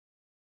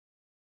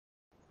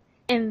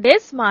In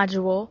this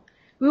module,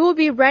 we will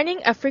be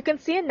running a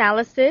frequency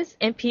analysis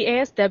in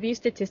PASW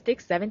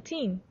Statistics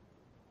 17.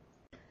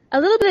 A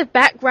little bit of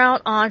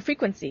background on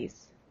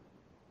frequencies.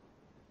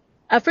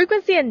 A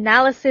frequency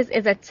analysis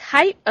is a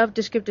type of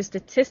descriptive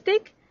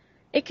statistic.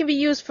 It can be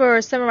used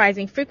for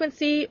summarizing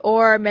frequency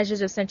or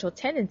measures of central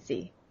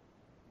tendency.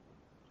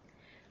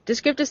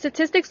 Descriptive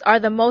statistics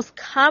are the most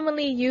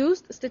commonly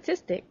used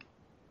statistic.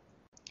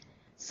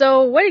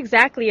 So what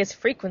exactly is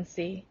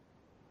frequency?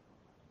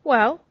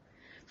 Well,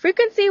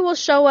 frequency will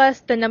show us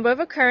the number of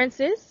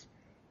occurrences,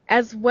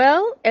 as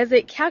well as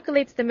it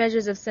calculates the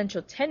measures of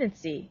central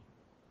tendency.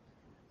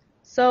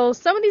 So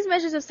some of these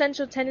measures of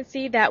central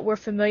tendency that we're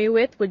familiar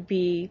with would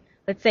be,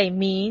 let's say,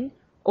 mean,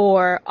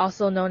 or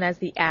also known as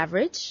the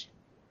average.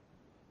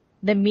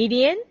 The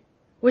median,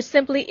 which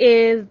simply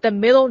is the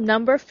middle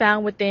number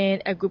found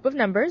within a group of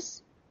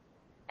numbers.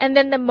 And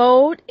then the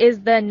mode is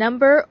the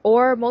number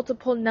or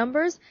multiple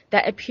numbers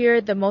that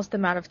appear the most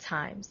amount of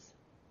times.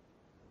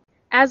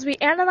 As we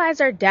analyze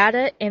our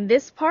data in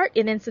this part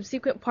and in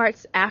subsequent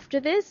parts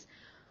after this,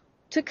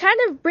 to kind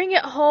of bring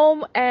it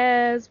home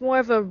as more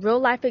of a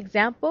real-life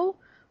example,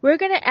 we're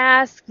going to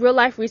ask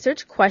real-life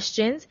research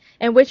questions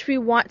in which we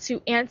want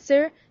to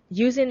answer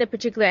using the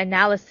particular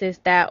analysis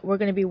that we're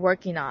going to be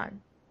working on.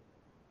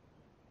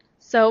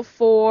 So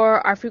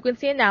for our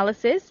frequency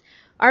analysis,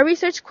 our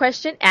research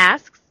question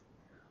asks,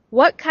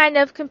 what kind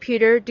of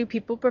computer do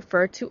people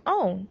prefer to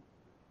own?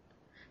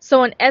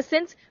 So in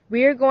essence,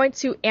 we are going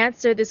to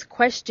answer this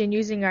question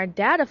using our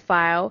data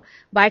file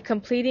by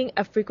completing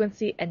a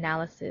frequency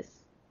analysis.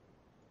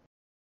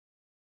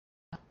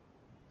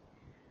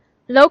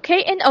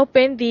 Locate and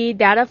open the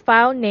data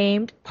file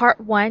named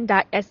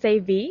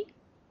part1.sav.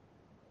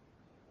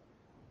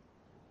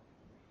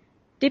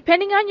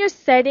 Depending on your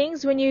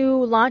settings, when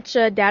you launch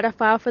a data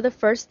file for the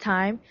first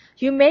time,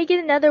 you may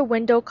get another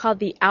window called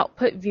the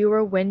Output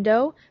Viewer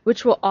window,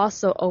 which will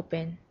also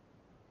open.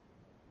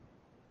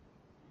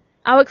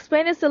 I'll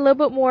explain this a little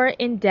bit more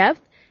in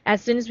depth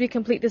as soon as we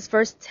complete this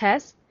first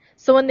test.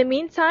 So in the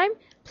meantime,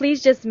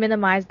 please just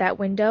minimize that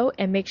window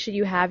and make sure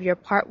you have your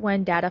Part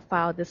 1 data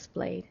file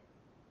displayed.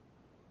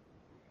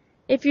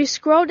 If you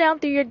scroll down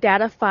through your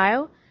data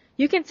file,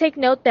 you can take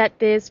note that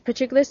this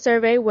particular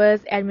survey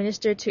was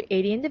administered to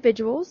 80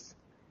 individuals,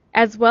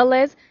 as well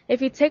as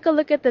if you take a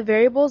look at the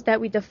variables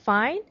that we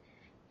defined,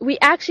 we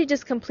actually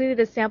just completed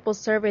a sample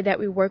survey that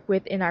we worked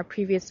with in our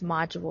previous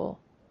module.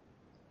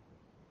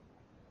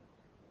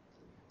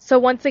 So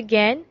once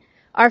again,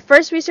 our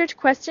first research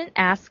question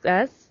asks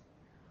us,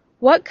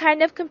 what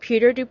kind of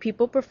computer do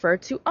people prefer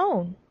to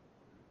own?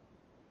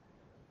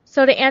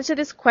 So to answer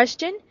this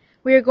question,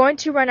 we are going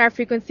to run our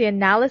frequency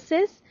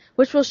analysis,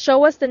 which will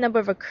show us the number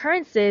of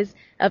occurrences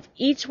of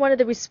each one of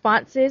the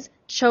responses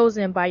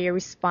chosen by your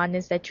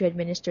respondents that you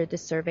administered the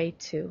survey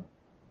to.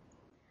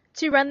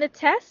 To run the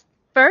test,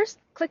 first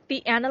click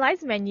the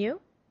Analyze menu,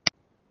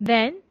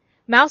 then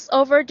mouse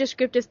over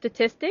Descriptive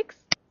Statistics,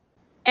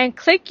 and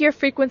click your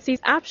Frequencies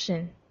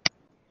option.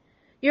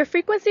 Your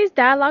Frequencies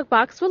dialog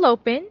box will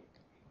open,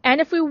 and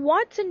if we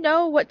want to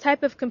know what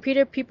type of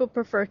computer people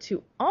prefer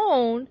to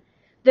own,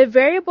 the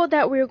variable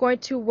that we are going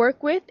to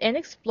work with and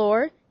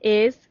explore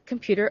is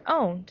computer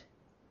owned.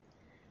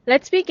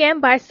 Let's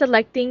begin by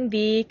selecting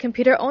the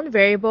computer owned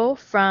variable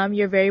from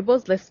your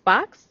variables list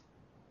box.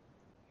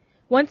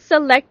 Once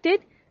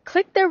selected,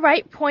 click the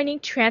right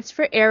pointing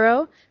transfer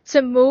arrow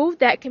to move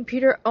that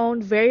computer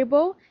owned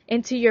variable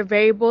into your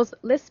variables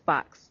list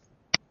box.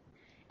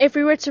 If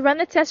we were to run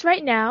the test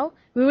right now,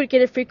 we would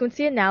get a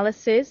frequency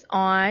analysis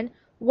on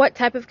what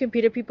type of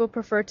computer people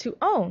prefer to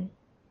own.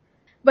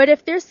 But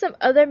if there's some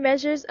other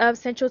measures of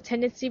central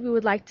tendency we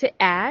would like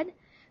to add,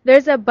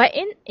 there's a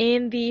button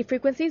in the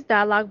frequencies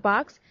dialog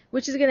box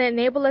which is going to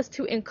enable us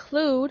to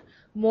include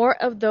more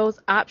of those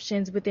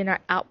options within our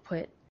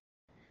output.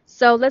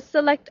 So let's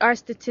select our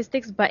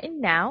statistics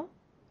button now.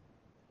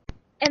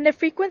 In the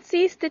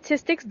frequency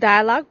statistics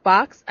dialog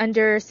box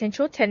under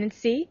central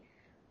tendency,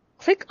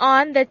 click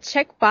on the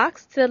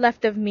checkbox to the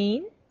left of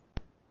mean,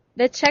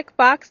 the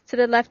checkbox to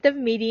the left of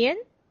median,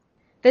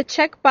 the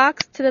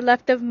checkbox to the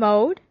left of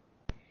mode,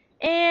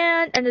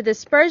 and under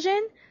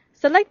dispersion,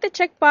 select the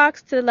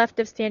checkbox to the left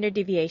of standard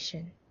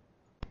deviation.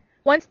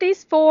 Once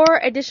these four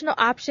additional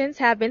options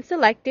have been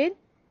selected,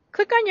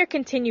 click on your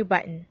Continue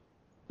button.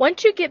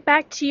 Once you get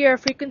back to your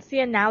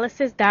frequency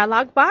analysis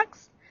dialog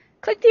box,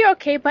 click the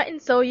OK button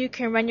so you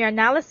can run your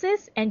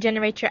analysis and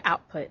generate your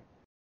output.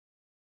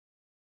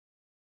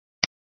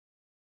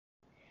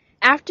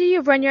 After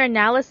you've run your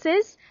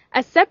analysis,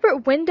 a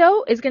separate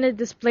window is going to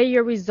display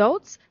your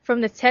results from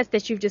the test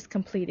that you've just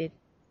completed.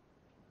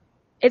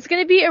 It's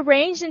going to be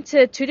arranged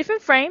into two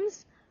different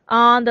frames.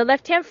 On the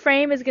left-hand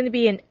frame is going to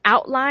be an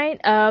outline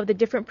of the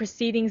different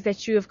proceedings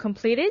that you have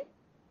completed.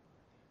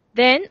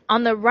 Then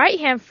on the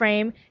right-hand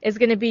frame is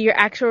going to be your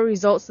actual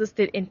results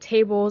listed in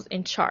tables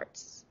and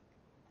charts.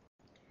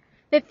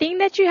 The thing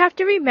that you have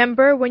to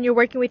remember when you're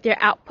working with your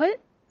output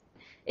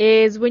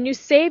is when you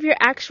save your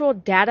actual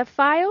data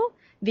file,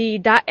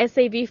 the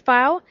 .sav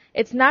file,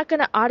 it's not going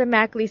to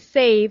automatically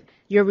save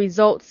your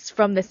results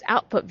from this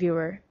output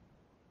viewer.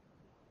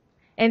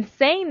 And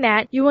saying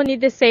that, you will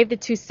need to save the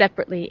two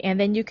separately, and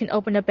then you can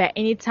open up at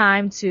any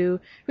time to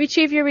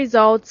retrieve your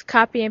results,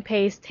 copy and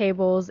paste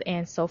tables,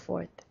 and so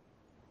forth.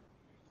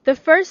 The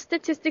first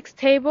statistics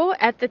table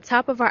at the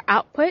top of our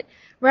output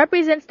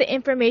represents the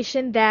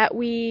information that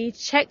we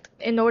checked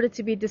in order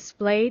to be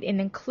displayed and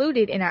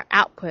included in our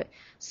output.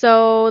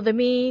 So the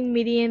mean,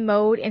 median,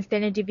 mode, and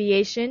standard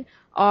deviation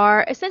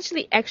are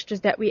essentially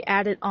extras that we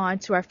added on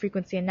to our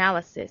frequency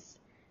analysis.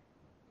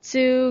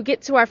 To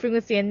get to our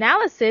frequency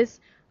analysis,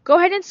 go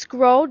ahead and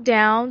scroll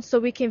down so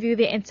we can view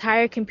the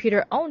entire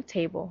computer-owned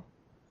table.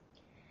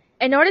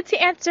 In order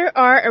to answer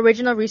our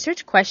original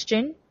research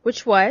question,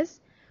 which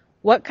was,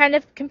 what kind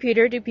of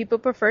computer do people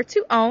prefer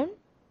to own?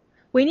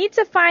 We need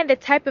to find the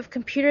type of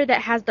computer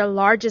that has the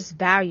largest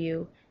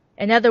value.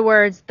 In other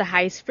words, the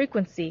highest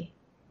frequency.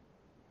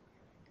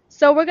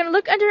 So we're going to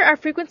look under our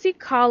frequency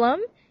column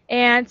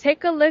and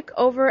take a look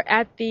over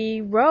at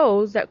the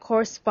rows that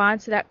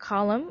correspond to that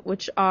column,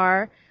 which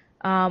are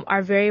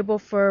our variable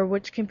for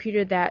which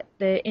computer that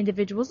the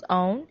individuals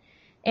own.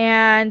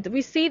 And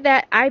we see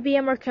that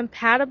IBM or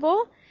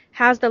compatible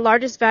has the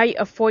largest value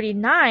of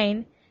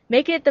 49,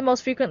 making it the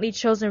most frequently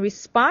chosen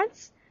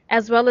response,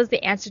 as well as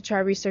the answer to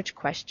our research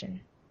question.